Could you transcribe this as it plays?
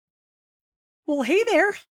Well, hey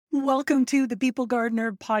there. Welcome to the People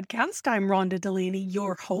Gardener podcast. I'm Rhonda Delaney,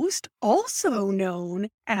 your host, also known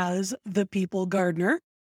as the People Gardener.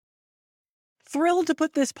 Thrilled to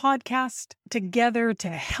put this podcast together to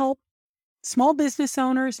help small business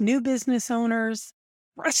owners, new business owners,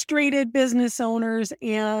 frustrated business owners,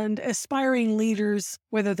 and aspiring leaders,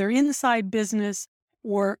 whether they're inside business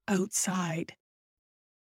or outside.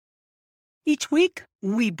 Each week,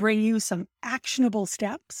 we bring you some actionable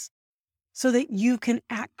steps so that you can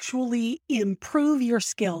actually improve your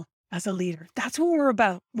skill as a leader. That's what we're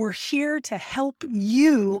about. We're here to help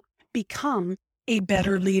you become a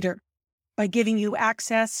better leader by giving you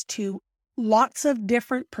access to lots of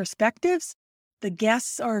different perspectives. The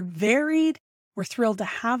guests are varied. We're thrilled to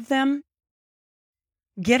have them.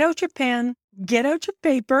 Get out your pen, get out your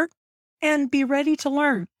paper, and be ready to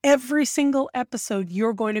learn. Every single episode,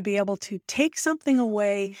 you're going to be able to take something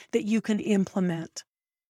away that you can implement.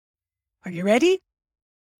 Are you ready?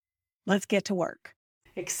 Let's get to work.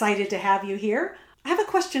 Excited to have you here. I have a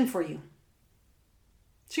question for you.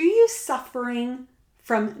 So are you suffering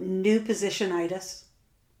from new positionitis?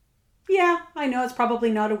 Yeah, I know it's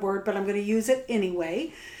probably not a word, but I'm going to use it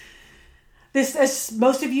anyway. This, as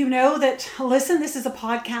most of you know that listen, this is a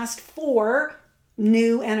podcast for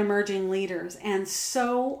new and emerging leaders. And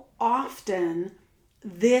so often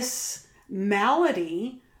this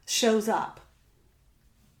malady shows up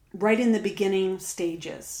right in the beginning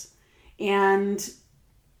stages. And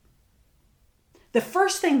the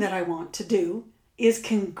first thing that I want to do is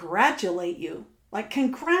congratulate you. Like,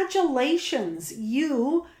 congratulations,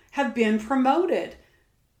 you have been promoted.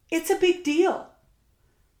 It's a big deal.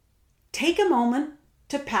 Take a moment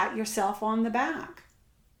to pat yourself on the back.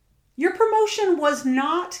 Your promotion was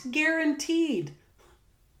not guaranteed.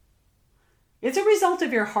 It's a result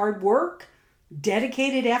of your hard work,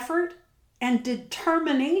 dedicated effort, and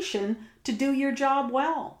determination to do your job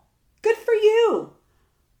well. Good for you.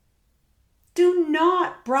 Do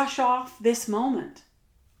not brush off this moment.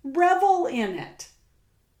 Revel in it.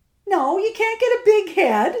 No, you can't get a big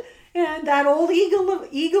head, and that old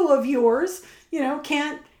ego of yours,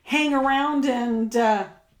 can't hang around and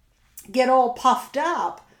get all puffed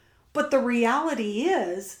up. But the reality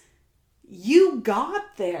is, you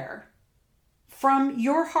got there from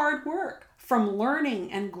your hard work, from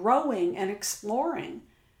learning and growing and exploring.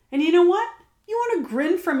 And you know what? You want to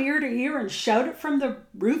grin from ear to ear and shout it from the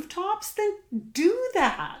rooftops? Then do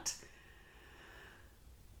that.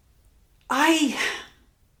 I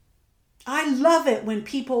love it when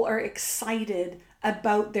people are excited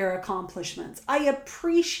about their accomplishments. I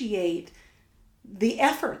appreciate the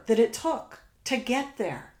effort that it took to get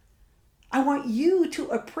there. I want you to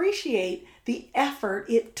appreciate the effort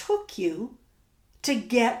it took you to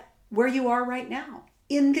get where you are right now,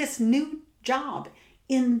 in this new job,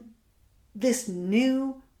 in this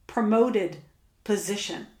new promoted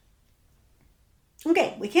position.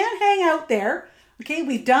 Okay, we can't hang out there. Okay,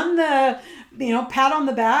 we've done the, pat on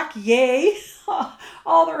the back, yay,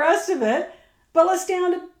 all the rest of it. But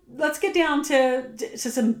let's get down to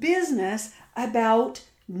some business about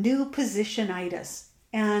new positionitis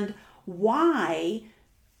and why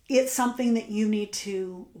it's something that you need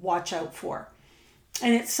to watch out for.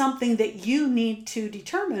 And it's something that you need to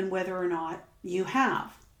determine whether or not you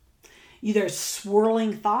have. There's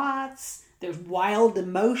swirling thoughts, there's wild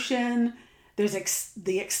emotion, there's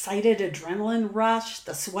the excited adrenaline rush,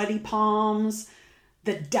 the sweaty palms,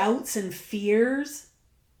 the doubts and fears.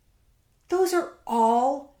 Those are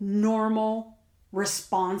all normal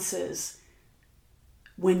responses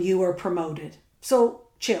when you are promoted. So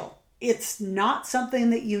chill. It's not something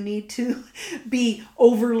that you need to be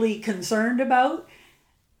overly concerned about.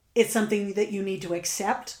 It's something that you need to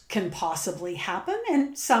accept can possibly happen.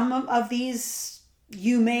 And some of these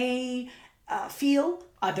you may feel,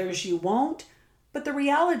 others you won't. But the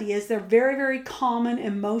reality is they're very, very common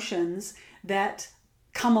emotions that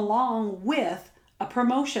come along with a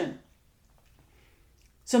promotion.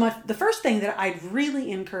 So the first thing that I'd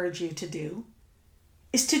really encourage you to do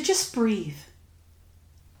is to just breathe.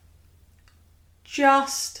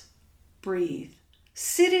 Just breathe.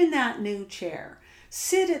 Sit in that new chair.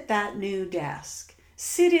 Sit at that new desk.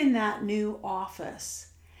 Sit in that new office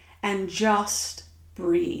and just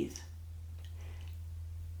breathe.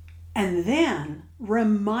 And then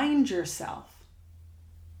remind yourself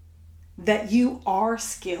that you are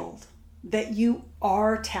skilled, that you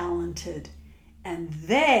are talented, and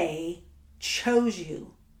they chose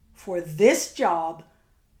you for this job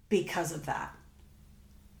because of that.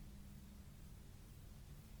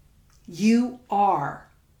 You are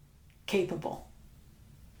capable.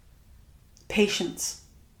 Patience.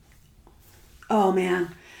 Oh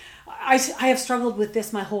man, I have struggled with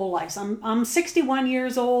this my whole life. So I'm 61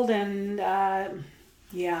 years old, and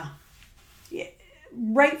yeah,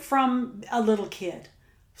 right from a little kid,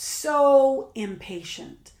 so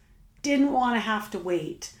impatient, didn't want to have to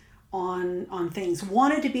wait on things,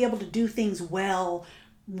 wanted to be able to do things well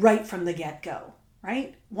right from the get-go,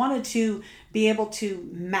 right? Wanted to be able to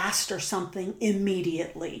master something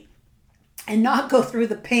immediately and not go through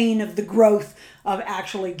the pain of the growth of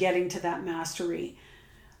actually getting to that mastery.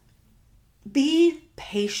 Be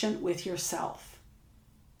patient with yourself.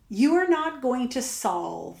 You are not going to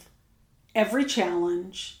solve every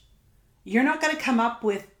challenge. You're not going to come up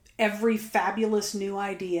with every fabulous new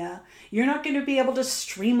idea. You're not going to be able to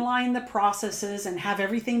streamline the processes and have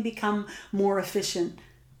everything become more efficient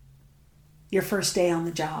your first day on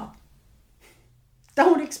the job.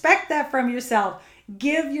 Don't expect that from yourself.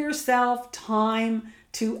 Give yourself time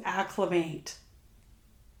to acclimate.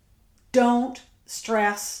 Don't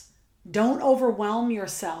stress. Don't overwhelm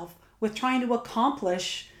yourself with trying to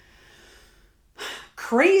accomplish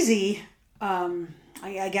crazy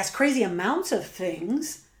amounts of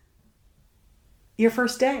things your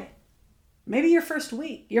first day, maybe your first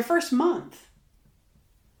week, your first month.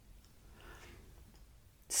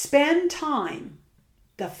 Spend time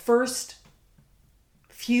the first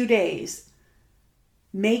few days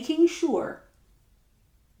making sure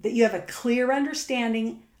that you have a clear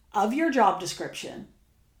understanding of your job description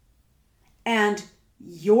and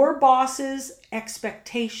your boss's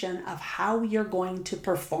expectation of how you're going to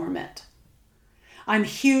perform it. I'm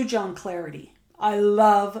huge on clarity. I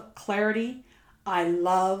love clarity. I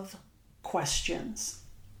love questions.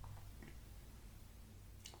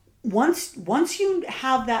 Once you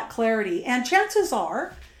have that clarity, and chances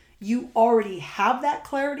are you already have that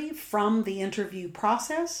clarity from the interview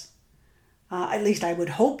process. At least I would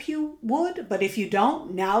hope you would, but if you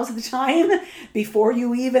don't, now's the time before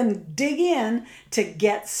you even dig in to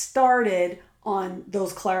get started on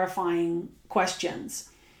those clarifying questions.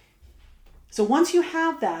 So once you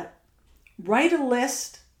have that, write a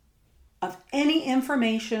list of any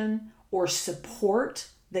information or support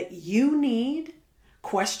that you need,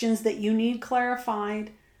 questions that you need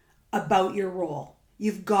clarified about your role.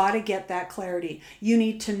 You've got to get that clarity. You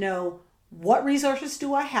need to know, what resources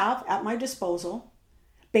do I have at my disposal?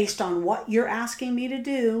 Based on what you're asking me to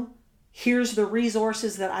do, here's the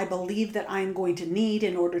resources that I believe that I'm going to need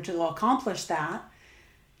in order to accomplish that.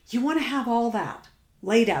 You want to have all that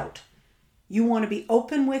laid out. You want to be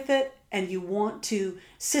open with it, and you want to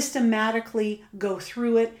systematically go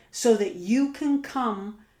through it so that you can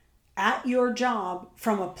come at your job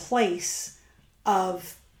from a place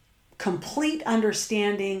of complete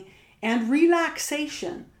understanding and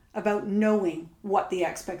relaxation about knowing what the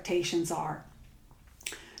expectations are.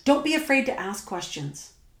 Don't be afraid to ask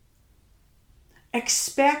questions.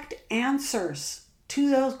 Expect answers to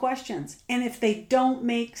those questions. And if they don't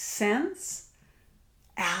make sense,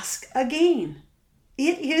 ask again.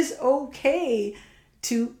 It is okay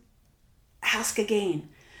to ask again.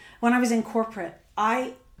 When I was in corporate,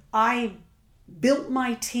 I built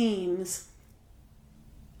my teams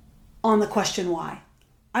on the question why.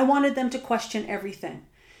 I wanted them to question everything.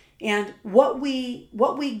 And what we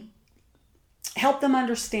help them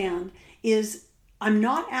understand is, I'm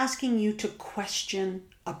not asking you to question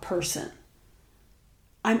a person.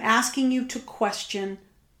 I'm asking you to question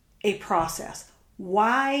a process.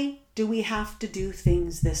 Why do we have to do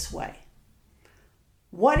things this way?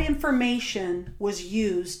 What information was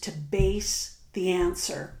used to base the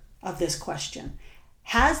answer of this question?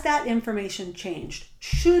 Has that information changed?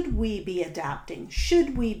 Should we be adapting?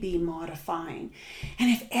 Should we be modifying? And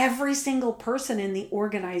if every single person in the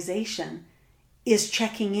organization is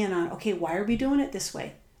checking in on, okay, why are we doing it this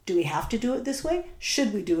way? Do we have to do it this way?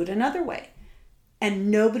 Should we do it another way?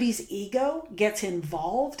 And nobody's ego gets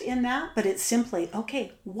involved in that, but it's simply,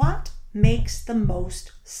 okay, what makes the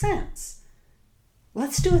most sense?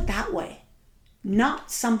 Let's do it that way.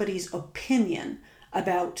 Not somebody's opinion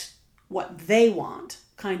about what they want,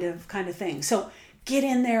 kind of thing. So get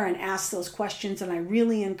in there and ask those questions. And I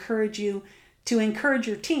really encourage you to encourage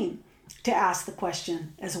your team to ask the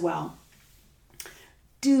question as well.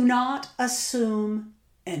 Do not assume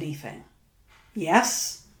anything.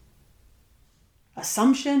 Yes,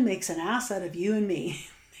 assumption makes an ass out of you and me.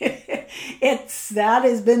 That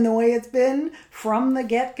has been the way it's been from the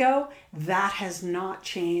get-go. That has not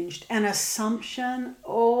changed. An assumption,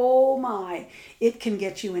 oh my, it can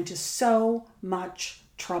get you into so much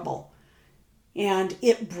trouble. And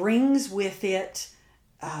it brings with it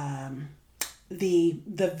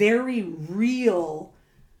the very real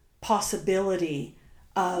possibility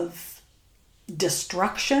of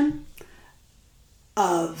destruction,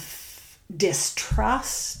 of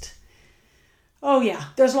distrust. Oh yeah,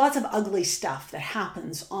 there's lots of ugly stuff that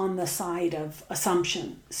happens on the side of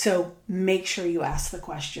assumption. So make sure you ask the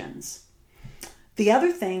questions. The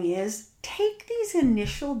other thing is take these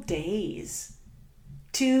initial days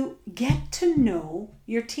to get to know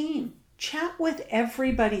your team. Chat with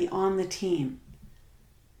everybody on the team.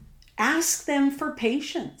 Ask them for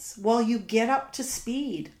patience while you get up to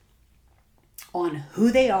speed on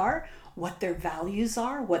who they are, what their values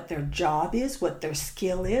are, what their job is, what their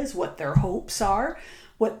skill is, what their hopes are,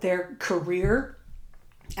 what their career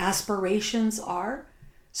aspirations are,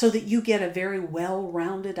 so that you get a very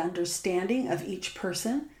well-rounded understanding of each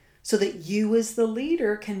person, so that you as the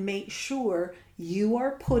leader can make sure you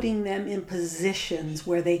are putting them in positions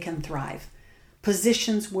where they can thrive,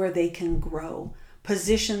 positions where they can grow,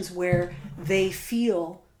 positions where they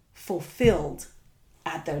feel fulfilled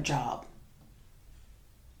at their job.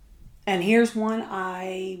 And here's one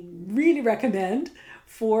I really recommend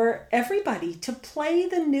for everybody: to play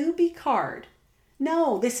the newbie card.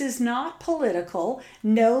 No, this is not political.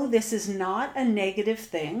 No, this is not a negative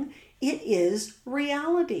thing. It is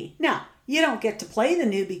reality. Now, you don't get to play the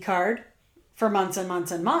newbie card for months and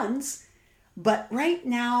months and months, but right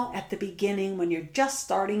now at the beginning, when you're just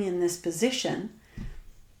starting in this position,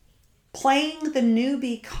 playing the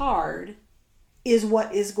newbie card is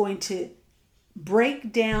what is going to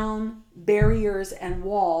break down barriers and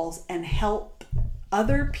walls and help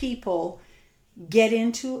other people get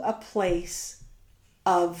into a place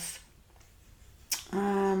of,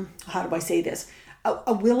 how do I say this?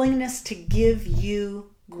 A willingness to give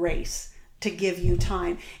you grace, to give you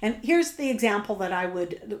time. And here's the example that I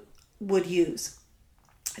would use.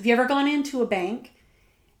 Have you ever gone into a bank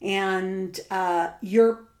and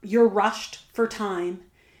you're rushed for time,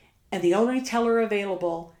 and the only teller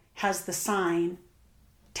available has the sign,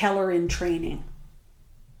 teller in training?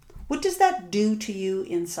 What does that do to you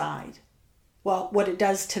inside? Well, what it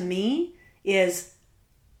does to me is,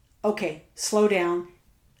 okay, slow down.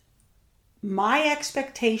 My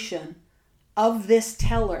expectation of this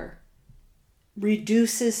teller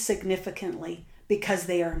reduces significantly because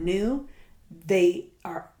they are new. They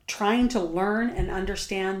are trying to learn and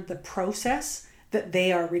understand the process that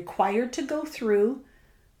they are required to go through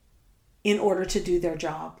in order to do their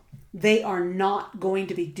job. They are not going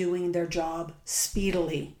to be doing their job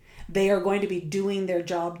speedily. They are going to be doing their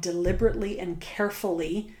job deliberately and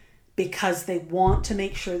carefully because they want to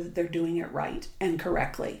make sure that they're doing it right and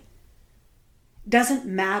correctly. Doesn't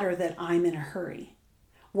matter that I'm in a hurry.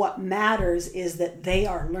 What matters is that they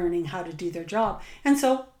are learning how to do their job. And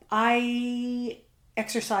so I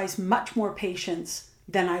exercise much more patience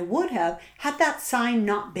than I would have had that sign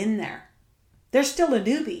not been there. They're still a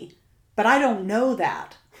newbie, but I don't know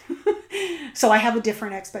that. So I have a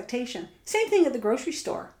different expectation. Same thing at the grocery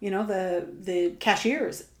store. You know, the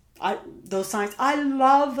cashiers, those signs. I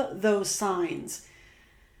love those signs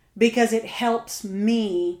because it helps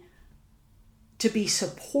me to be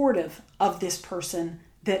supportive of this person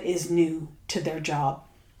that is new to their job.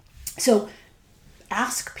 So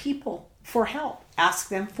ask people for help. Ask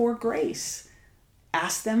them for grace.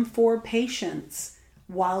 Ask them for patience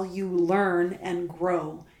while you learn and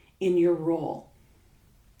grow in your role.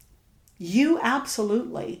 You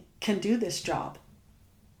absolutely can do this job.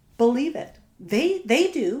 Believe it. They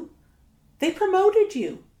do. They promoted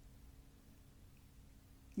you.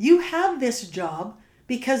 You have this job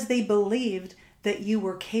because they believed that you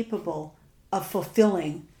were capable of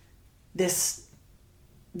fulfilling this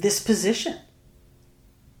position.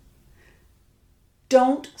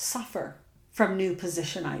 Don't suffer from new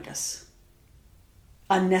positionitis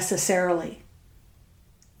unnecessarily.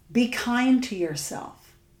 Be kind to yourself.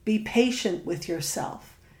 Be patient with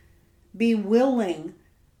yourself. Be willing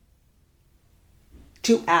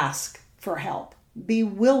to ask for help. Be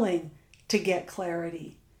willing to get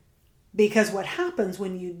clarity. Because what happens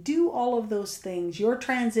when you do all of those things, your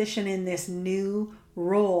transition in this new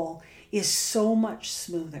role is so much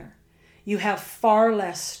smoother. You have far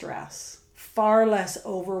less stress, far less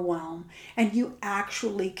overwhelm, and you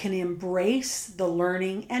actually can embrace the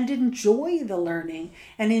learning and enjoy the learning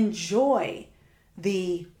and enjoy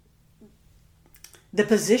the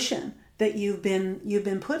position that you've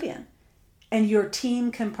been put in. And your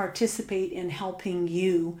team can participate in helping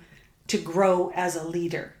you to grow as a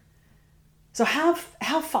leader. So have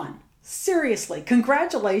fun. Seriously,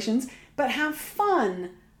 congratulations, but have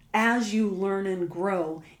fun as you learn and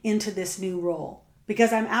grow into this new role,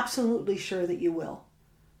 because I'm absolutely sure that you will.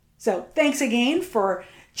 So thanks again for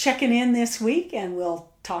checking in this week, and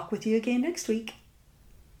we'll talk with you again next week.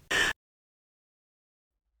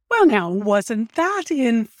 Well, now, wasn't that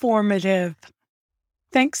informative?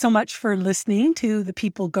 Thanks so much for listening to the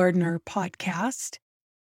People Gardener podcast.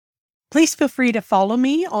 Please feel free to follow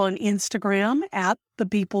me on Instagram at The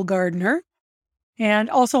People Gardener and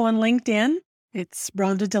also on LinkedIn. It's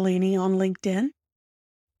Rhonda Delaney on LinkedIn.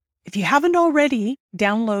 If you haven't already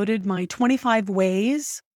downloaded my 25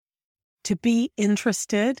 ways to be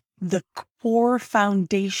interested, the core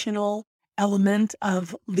foundational element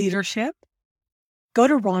of leadership, go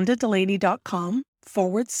to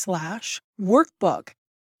rhondadelaney.com/workbook.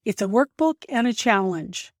 It's a workbook and a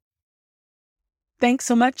challenge. Thanks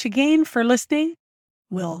so much again for listening.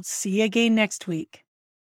 We'll see you again next week.